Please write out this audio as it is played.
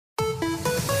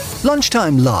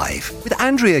Lunchtime Live with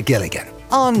Andrea Gilligan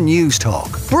on News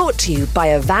Talk. Brought to you by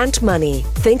Avant Money.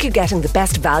 Think you're getting the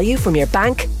best value from your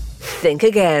bank? Think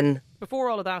again. Before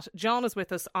all of that, John is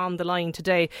with us on the line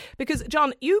today because,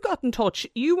 John, you got in touch.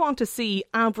 You want to see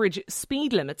average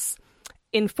speed limits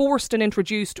enforced and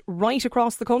introduced right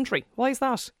across the country. Why is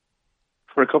that?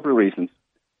 For a couple of reasons.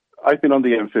 I've been on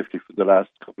the M50 for the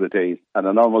last couple of days, and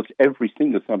on almost every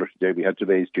single Sunday today we had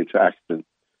delays due to accidents.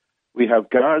 We have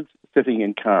guards sitting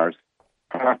in cars,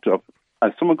 parked up,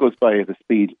 and someone goes by at a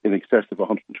speed in excess of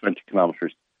 120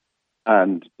 kilometres,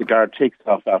 and the guard takes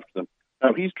off after them.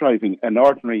 Now, he's driving an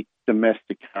ordinary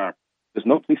domestic car. There's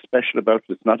nothing special about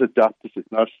it. It's not adapted.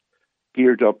 It's not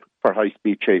geared up for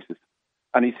high-speed chases.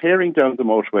 And he's herring down the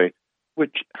motorway,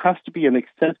 which has to be in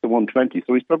excess of 120,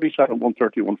 so he's probably shot at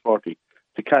 130, 140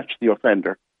 to catch the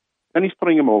offender. Then he's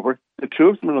pulling him over. The two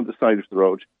of them are on the side of the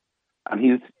road, and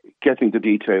he's getting the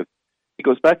details. He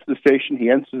goes back to the station,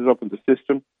 he enters it up in the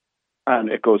system,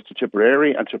 and it goes to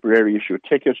Tipperary, and Tipperary issue a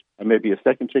ticket, and maybe a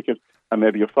second ticket, and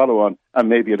maybe a follow-on, and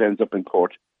maybe it ends up in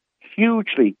court.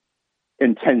 Hugely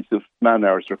intensive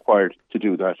man-hours required to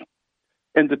do that.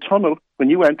 In the tunnel,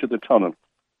 when you enter the tunnel,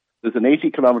 there's an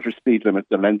 80-kilometre speed limit,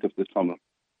 the length of the tunnel.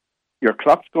 You're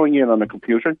clocked going in on a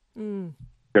computer,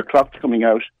 you're clocked coming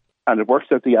out, and it works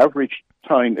out the average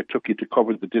time it took you to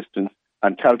cover the distance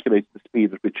and calculates the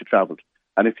speed at which you travelled.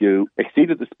 And if you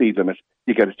exceeded the speed limit,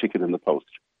 you get a ticket in the post.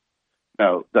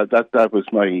 Now, that was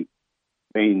my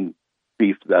main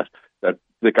beef, that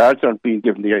the guards aren't being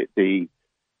given the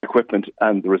equipment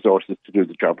and the resources to do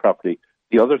the job properly.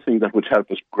 The other thing that would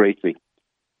help us greatly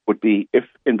would be if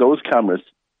in those cameras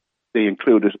they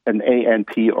included an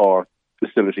ANPR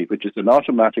facility, which is an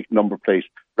automatic number plate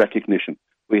recognition.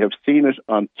 We have seen it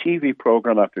on TV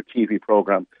programme after TV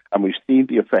programme, and we've seen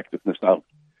the effectiveness of it.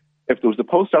 If there was a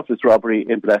post office robbery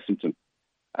in Blessington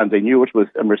and they knew it was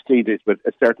a Mercedes with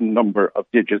a certain number of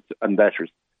digits and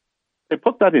letters, they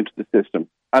put that into the system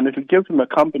and it would give them a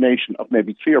combination of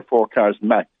maybe 3 or 4 cars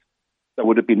max that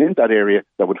would have been in that area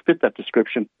that would fit that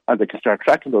description, and they can start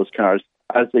tracking those cars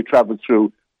as they travel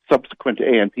through subsequent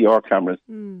ANPR cameras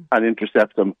and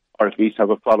intercept them, or at least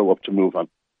have a follow-up to move on.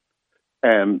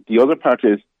 The other part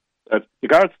is that the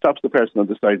guard stops the person on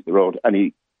the side of the road and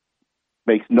he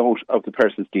makes note of the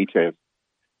person's details.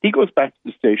 He goes back to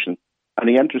the station and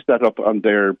he enters that up on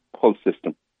their pulse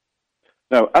system.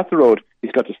 Now, at the road,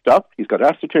 he's got to stop, he's got to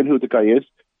ascertain who the guy is,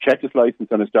 check his licence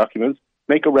and his documents,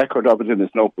 make a record of it in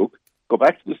his notebook, go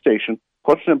back to the station,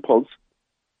 put it in pulse,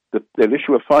 they'll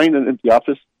issue a fine in the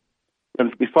office, and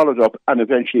it'll be followed up, and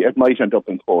eventually it might end up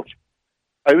in court.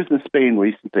 I was in Spain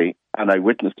recently and I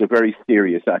witnessed a very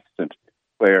serious accident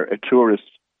where a tourist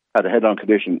had a head-on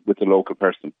collision with a local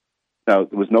person. Now,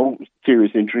 there was no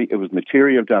serious injury, it was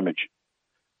material damage.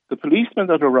 The policeman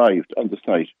that arrived on the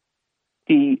site,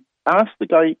 he asked the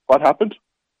guy what happened.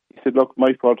 He said, look,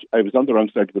 my fault, I was on the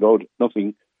wrong side of the road,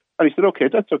 nothing. And he said, okay,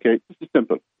 that's okay, this is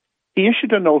simple. He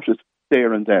issued a notice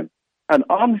there and then. And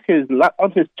on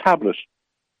his tablet,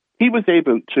 he was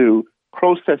able to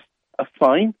process a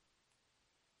fine,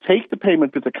 take the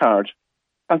payment with the card,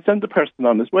 and send the person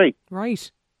on his way.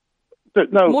 Right.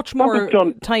 Now, much more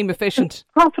time efficient.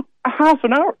 Half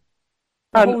an hour.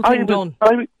 And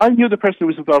I knew the person who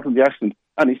was involved in the accident,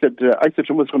 and he said, I said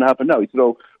to him, what's going to happen now? He said,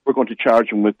 oh, we're going to charge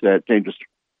him with dangerous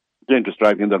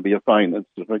driving, and there'll be a fine and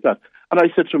stuff like that. And I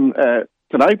said to him,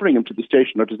 can I bring him to the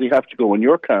station, or does he have to go in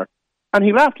your car? And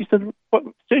he laughed. He said, what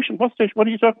station? What station? What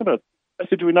are you talking about? I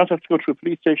said, do we not have to go to a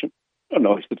police station? Oh,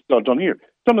 no. He said, it's all done here.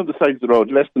 Done on the side of the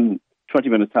road, less than 20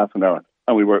 minutes, half an hour,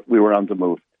 and we were on the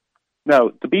move.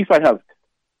 Now, the beef I have,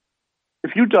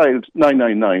 if you dialed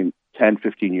 999 10,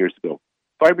 15 years ago,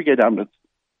 Fire Brigade Ambulance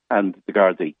and the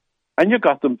Gardaí, and you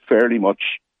got them fairly much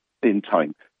in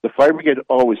time. The Fire Brigade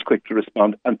always quick to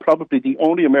respond, and probably the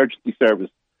only emergency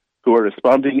service who are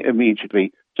responding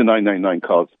immediately to 999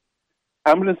 calls.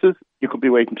 Ambulances, you could be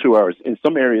waiting 2 hours. In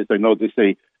some areas, I know they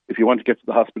say, if you want to get to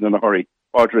the hospital in a hurry,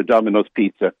 order a Domino's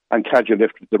pizza and catch a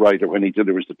lift with the rider when he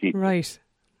delivers the pizza. Right.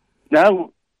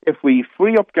 Now, if we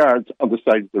free up guards on the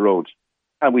side of the road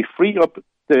and we free up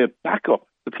the backup,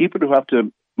 the people who have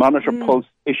to monitor pulse,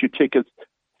 issue tickets,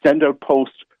 send out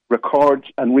posts, record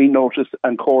and re-notice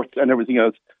and courts and everything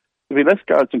else, there'll be less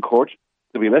guards in court,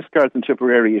 there'll be less guards in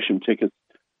Tipperary issuing tickets,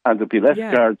 and there'll be less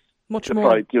guards much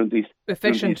more doing these,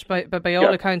 efficient by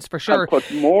all accounts, for sure. And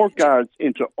put more guards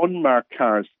into unmarked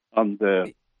cars on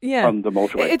the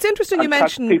motorway. It's interesting you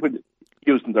mentioned people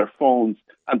using their phones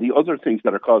and the other things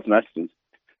that are causing accidents.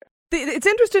 It's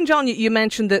interesting, John, you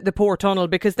mentioned the Port Tunnel,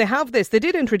 because they have this. They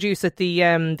did introduce it, the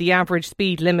average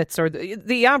speed limits, or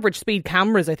the average speed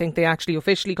cameras, I think they actually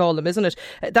officially call them, isn't it?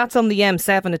 That's on the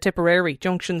M7 at Tipperary,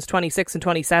 junctions 26 and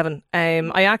 27.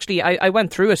 I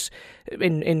went through it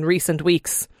in recent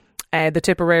weeks, the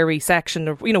Tipperary section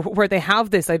of, where they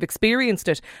have this. I've experienced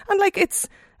it, and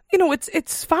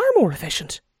it's far more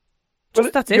efficient.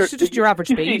 That's just your average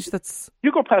speed.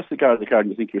 You go past the guard and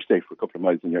you think you're safe for a couple of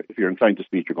miles, and if you're inclined to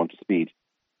speed, you're going to speed,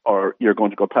 or you're going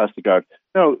to go past the guard.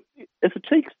 Now, if it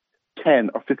takes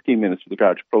 10 or 15 minutes for the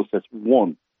guard to process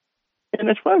one, in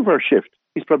a 12-hour shift,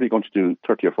 he's probably going to do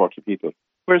 30 or 40 people,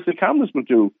 whereas the cameras will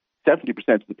do 70%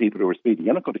 of the people who are speeding.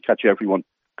 You're not going to catch everyone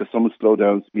because someone slowed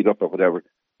down, speed up or whatever,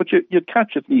 but you'd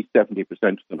catch at least 70%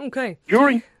 of them. Okay.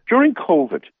 During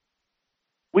COVID,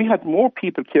 we had more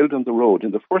people killed on the road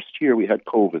in the first year we had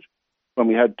COVID, when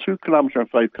we had 2 kilometre and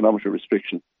 5 kilometre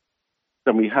restrictions,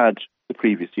 than we had the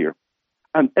previous year.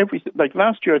 And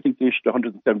last year, I think they issued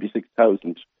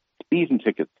 176,000 speeding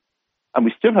tickets, and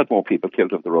we still had more people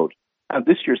killed on the road. And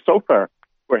this year, so far,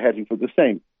 we're heading for the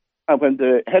same. And when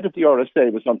the head of the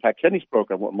RSA was on Pat Kenny's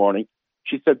programme one morning,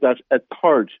 she said that a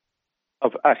third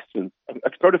of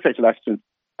fatal accidents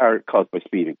are caused by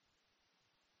speeding.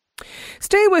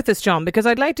 Stay with us, John, because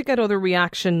I'd like to get other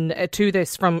reaction to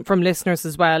this from listeners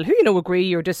as well, who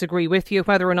agree or disagree with you,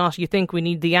 whether or not you think we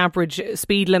need the average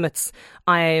speed limits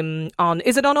on.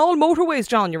 Is it on all motorways,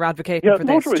 John? You're advocating for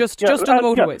this, just on the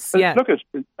motorways. Yeah. Look,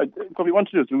 what we want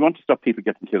to do is we want to stop people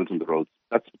getting killed on the roads.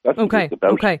 That's okay. What it's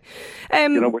about. Okay.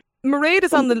 Mairead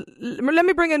is on the. Let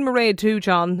me bring in Mairead too,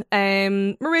 John.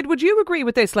 Mairead, would you agree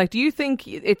with this? Do you think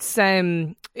it's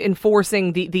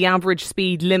enforcing the average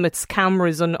speed limits,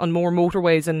 cameras on more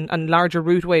motorways and larger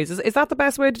routeways? Is that the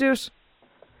best way to do it?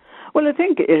 Well, I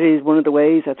think it is one of the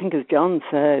ways. I think, as John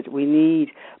said, we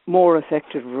need more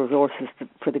effective resources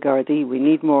for the Gardaí. We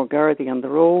need more Gardaí on the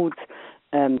roads.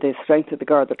 The strength of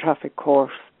the traffic corps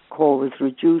was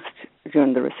reduced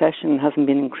during the recession, hasn't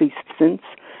been increased since.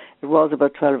 It was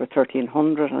about 12 or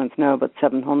 1,300 and it's now about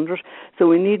 700. So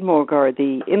we need more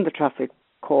Gardaí in the traffic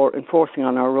corps enforcing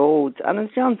on our roads. And as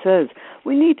John says,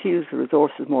 we need to use the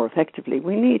resources more effectively.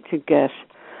 We need to get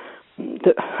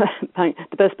the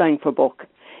best bang for buck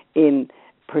in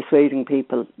persuading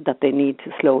people that they need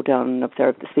to slow down and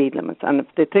observe the speed limits. And if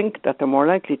they think that they're more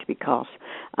likely to be caught,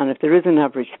 and if there is an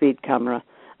average speed camera,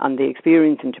 and the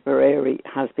experience in Tipperary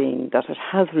has been that it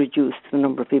has reduced the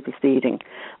number of people speeding,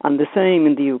 and the same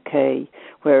in the UK,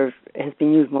 where it has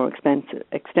been used more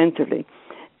extensively,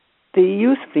 the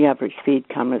use of the average speed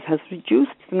cameras has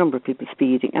reduced the number of people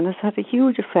speeding and has had a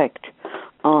huge effect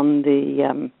on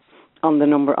the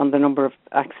number of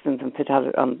accidents and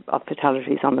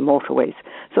fatalities on the motorways.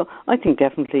 So I think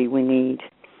definitely we need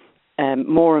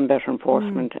more and better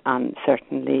enforcement, and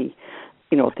certainly,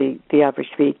 the average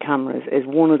speed cameras is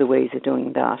one of the ways of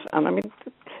doing that. And I mean,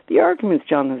 the arguments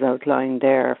John has outlined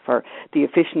there for the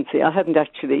efficiency, I hadn't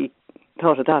actually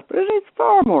thought of that, but it is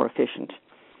far more efficient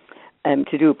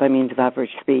to do it by means of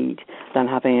average speed than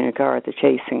having a guard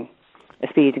chasing a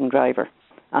speeding driver.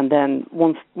 And then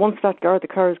once that guard, the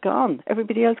car is gone,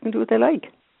 everybody else can do what they like.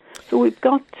 So we've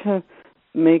got to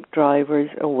make drivers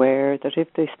aware that if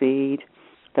they speed,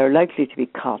 they're likely to be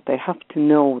caught. They have to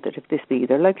know that if they speed,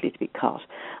 they're likely to be caught.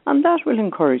 And that will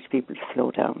encourage people to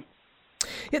slow down.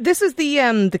 Yeah, this is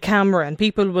the camera, and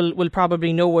people will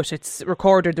probably know it. It's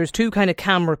recorded. There's 2 kind of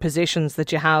camera positions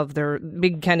that you have. They're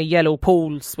big kind of yellow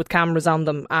poles with cameras on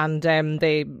them, and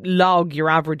they log your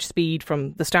average speed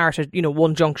from the start of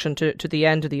one junction to the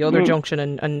end of the other junction,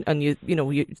 and you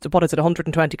what is it,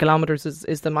 120 kilometres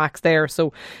is the max there.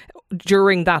 So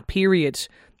during that period,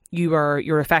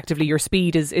 you're effectively, your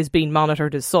speed is being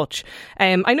monitored as such.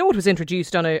 I know it was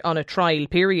introduced on a trial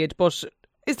period, but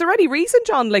is there any reason,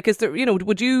 John? Is there,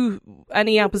 would you,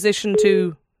 any opposition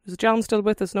to, is John still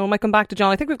with us? No, I might come back to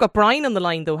John. I think we've got Brian on the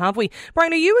line though, have we?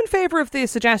 Brian, are you in favour of the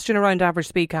suggestion around average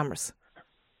speed cameras?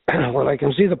 Well, I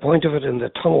can see the point of it in the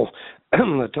tunnel.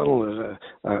 The tunnel is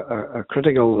a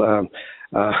critical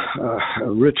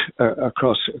route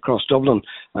across Dublin,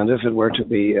 and if it were to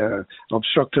be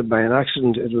obstructed by an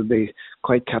accident, it would be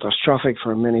quite catastrophic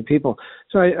for many people.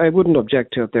 So I wouldn't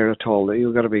object to it there at all.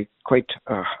 You've got to be quite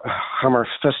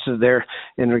hammer-fisted there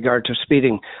in regard to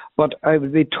speeding. But I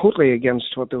would be totally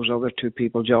against what those other 2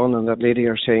 people, John and that lady,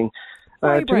 are saying.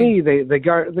 To me, the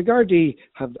Gardaí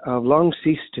have long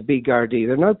ceased to be Gardaí.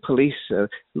 They're now police, a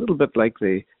little bit like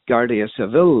the Guardia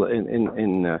Civil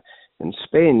in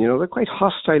Spain. They're quite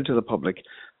hostile to the public.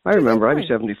 I remember I'm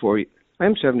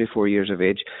 74 years of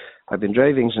age. I've been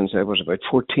driving since I was about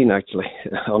 14, actually,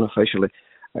 unofficially.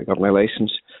 I got my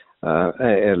licence.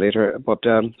 later. But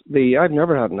I've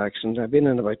never had an accident. I've been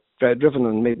in driven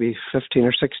in maybe 15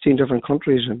 or 16 different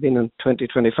countries. I've been in 20,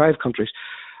 25 countries.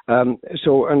 And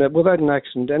without an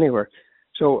accident anywhere.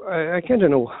 So I kind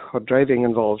of know what driving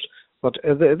involves. But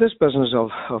this business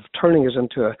of turning us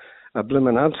into a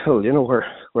blooming anthill,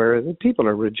 where the people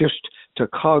are reduced to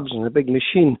cogs in a big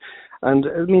machine. And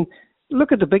I mean,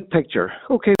 look at the big picture.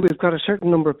 Okay, we've got a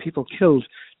certain number of people killed,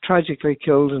 tragically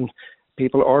killed, and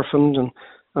people orphaned, and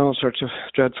all sorts of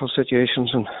dreadful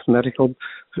situations, and medical,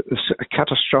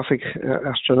 catastrophic,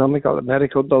 astronomical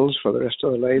medical bills for the rest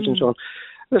of their lives and so on.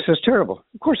 This is terrible.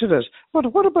 Of course it is.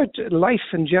 But what about life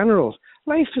in general?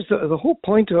 Life is the whole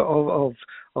point of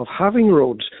having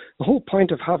roads, the whole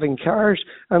point of having cars,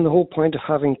 and the whole point of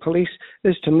having police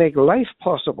is to make life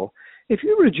possible. If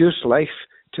you reduce life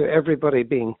to everybody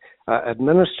being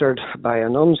administered by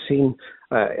an unseen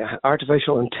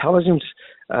artificial intelligence,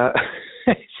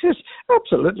 it's just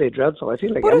absolutely dreadful. I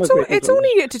feel like it's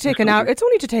only to take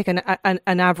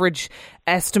an average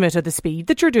estimate of the speed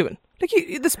that you're doing. Like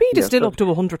the speed is still up to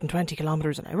 120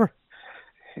 kilometres an hour.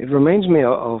 It reminds me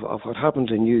of what happened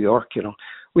in New York.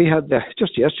 We had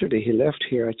just yesterday. He left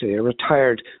here. Actually, a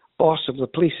retired boss of the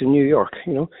police in New York.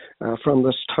 From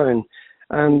this town,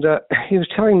 and he was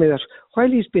telling me that while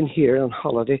he's been here on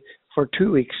holiday for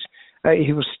 2 weeks,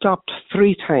 he was stopped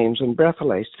 3 times and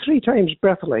breathalyzed. 3 times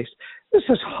breathalyzed. This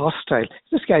is hostile.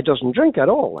 This guy doesn't drink at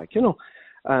all.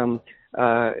 And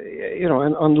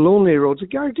on lonely roads, the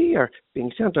Gardaí are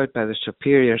being sent out by the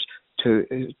superiors to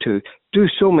do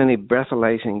so many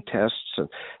breathalyzing tests and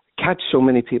catch so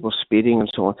many people speeding and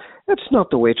so on. That's not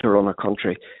the way to run a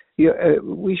country.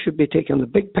 We should be taking the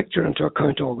big picture into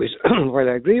account always. While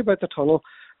I agree about the tunnel,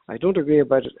 I don't agree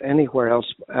about it anywhere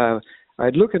else.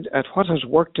 I'd look at what has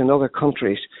worked in other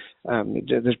countries.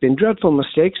 There's been dreadful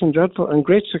mistakes and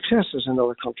great successes in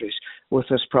other countries with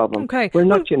this problem. Okay. We're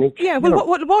not unique. Yeah, well,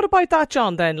 what about that,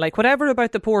 John, then? Like, whatever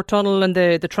about the poor tunnel and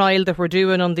the trial that we're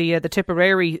doing on the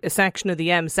Tipperary section of the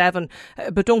M7,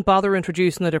 but don't bother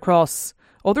introducing it across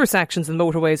other sections and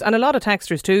motorways. And a lot of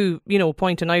texters too,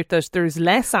 pointing out that there's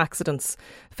less accidents,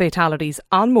 fatalities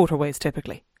on motorways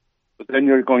typically. But then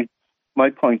my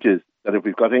point is that if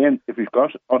we've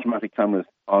got automatic cameras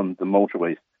on the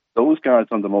motorways, those guards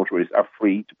on the motorways are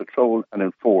free to patrol and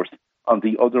enforce on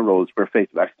the other roads where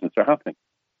fatal accidents are happening.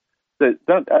 As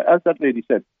that lady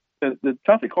said, the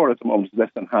traffic court at the moment is less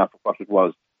than half of what it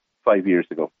was 5 years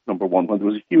ago, number one, when there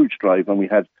was a huge drive and we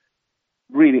had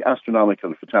really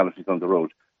astronomical fatalities on the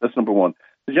road. That's number one.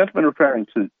 The gentleman referring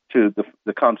to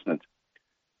the continent.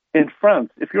 In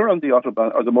France, if you're on the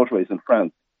autobahn or the motorways in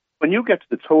France, when you get to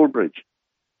the toll bridge,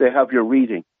 they have your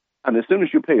reading. And as soon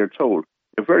as you pay your toll,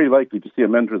 you're very likely to see a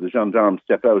member of the gendarmes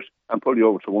step out and pull you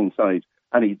over to one side.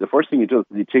 And the first thing he does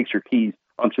is he takes your keys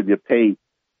until you pay the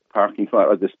parking fine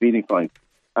or the speeding fine.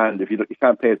 And if you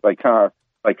can't pay it by card,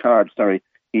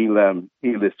 he'll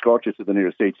escort you to the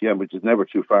nearest ATM, which is never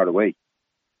too far away.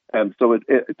 So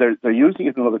they're using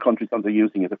it in other countries and they're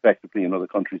using it effectively in other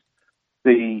countries.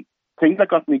 The thing that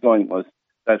got me going was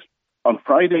that on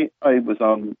Friday I was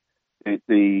on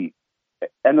the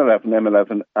N11,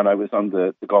 M11, and I was on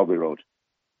the Galway Road.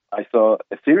 I saw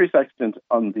a serious accident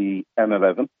on the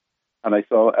N11 and I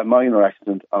saw a minor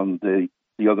accident on the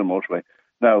other motorway.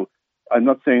 Now, I'm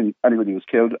not saying anybody was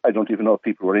killed. I don't even know if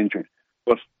people were injured.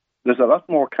 But there's a lot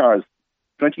more cars.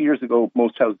 20 years ago,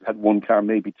 most houses had one car,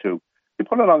 maybe two. You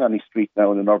put along any street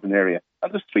now in an urban area,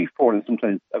 and there's 3, 4, and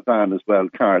sometimes a van as well,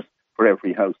 cars for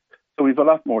every house. So we've a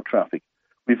lot more traffic.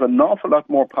 We've an awful lot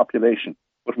more population,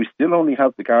 but we still only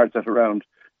have the guards at around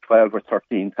 12 or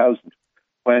 13,000.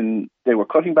 When they were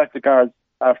cutting back the guards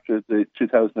after the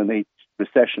 2008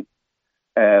 recession,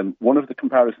 one of the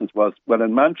comparisons was, well,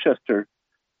 in Manchester,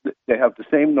 they have the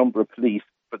same number of police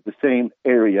for the same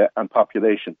area and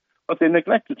population. But they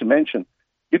neglected to mention,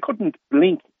 you couldn't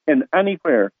blink in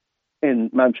anywhere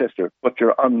in Manchester, but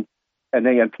you're on an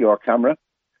ANPR camera,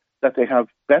 that they have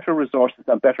better resources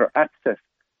and better access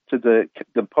to the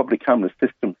public camera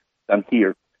systems than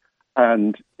here.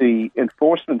 And the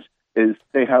enforcement is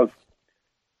they have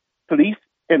police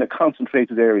in a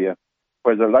concentrated area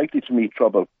where they're likely to meet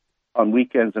trouble on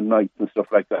weekends and nights and stuff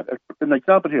like that. An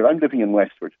example here, I'm living in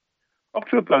Westford. Up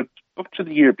to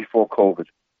the year before COVID,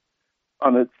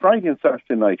 on a Friday and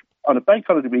Saturday night, on a bank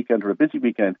holiday weekend or a busy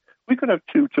weekend, we could have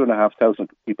 2,500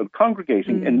 people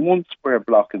congregating in one square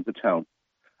block in the town.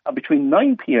 And between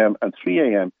 9 p.m. and 3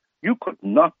 a.m., you could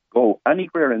not go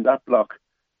anywhere in that block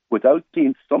without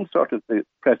seeing some sort of the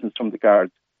presence from the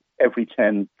guards every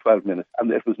 10, 12 minutes.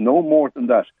 And it was no more than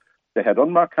that. They had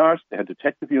unmarked cars, they had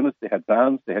detective units, they had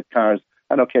vans, they had cars,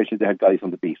 and occasionally they had guys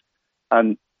on the beat.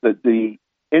 And the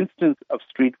incidence of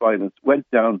street violence went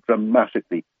down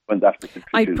dramatically when that was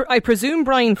introduced. I presume,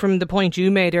 Brian, from the point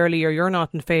you made earlier, you're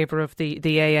not in favour of the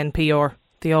ANPR,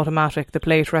 the automatic, the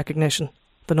plate recognition,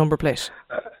 the number plate.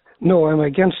 No, I'm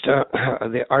against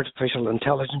the artificial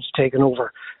intelligence taking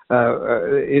over.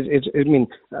 It's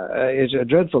a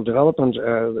dreadful development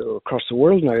across the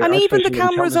world now. And even the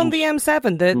cameras on the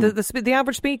M7, the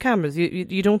average speed cameras,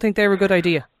 you don't think they're a good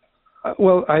idea?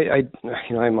 Well,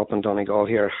 I'm up in Donegal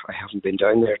here. I haven't been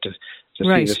down there to see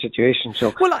the situation,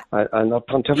 so I'm not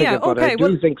pontificating, but I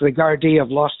do think the Gardaí have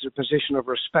lost their position of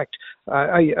respect.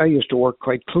 I used to work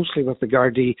quite closely with the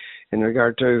Gardaí in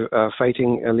regard to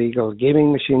fighting illegal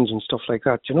gaming machines and stuff like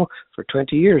that, for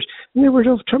 20 years. And they were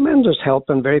of tremendous help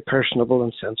and very personable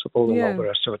and sensible and all the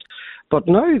rest of it. But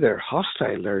now they're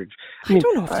hostile. I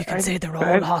don't know if you can say they're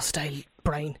all hostile,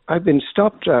 Brian. I've been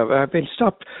stopped at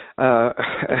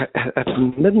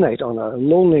midnight on a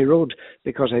lonely road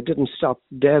because I didn't stop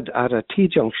dead at a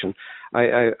T-junction.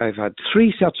 I've had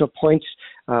 3 sets of points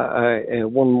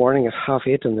one morning at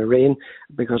 8:30 in the rain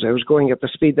because I was going at the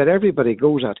speed that everybody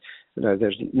goes at.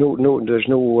 There's no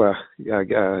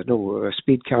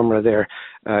speed camera there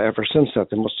ever since that.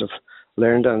 They must have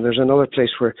learned. And there's another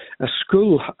place where a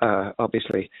school,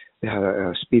 obviously, they had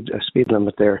a speed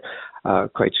limit there,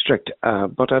 quite strict.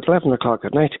 But at 11 o'clock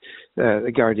at night,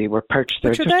 the Gardaí were perched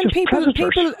there. But then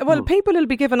people will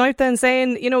be given out then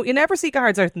saying, you never see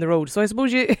guards out on the road. So I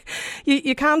suppose you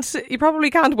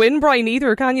probably can't win, Brian,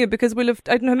 either, can you? Because I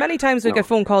don't know how many times we get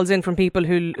phone calls in from people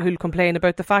who'll complain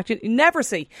about the fact you never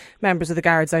see members of the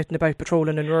guards out and about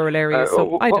patrolling in rural areas.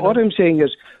 So I don't know. What I'm saying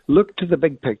is, look to the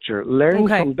big picture, learn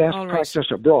from best practice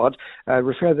abroad.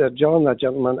 Refer to John, that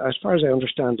gentleman. As far as I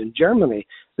understand, in Germany,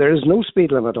 there is no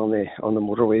speed limit on the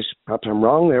motorways. Perhaps I'm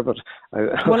wrong there, but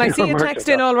I see a text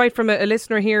in all right from a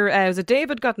listener here. Was it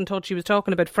David got in touch? He was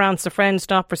talking about France. A friend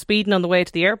stopped for speeding on the way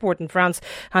to the airport in France,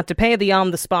 had to pay the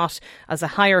on the spot as a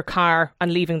hire car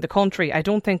and leaving the country. I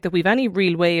don't think that we've any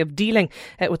real way of dealing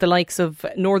with the likes of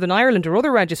Northern Ireland or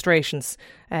other registrations,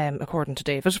 according to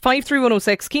David.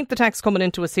 53106. Keep the text coming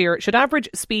into us here. Should average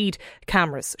speed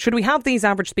cameras, should we have these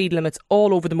average speed limits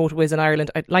all over the motorways in Ireland?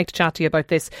 I'd like to chat to you about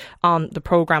this on the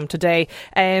programme today.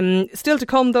 Still to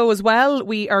come though as well,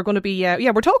 we are going to be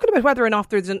we're talking about whether or not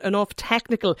there's enough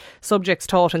technical subjects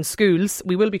taught in schools.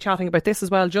 We will be chatting about this as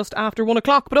well just after 1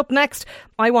 o'clock. But up next,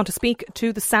 I want to speak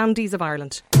to the Sandys of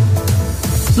Ireland.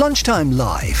 Lunchtime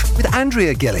Live with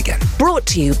Andrea Gilligan. Brought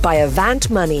to you by Avant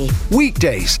Money.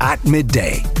 Weekdays at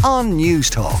midday on News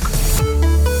Talk.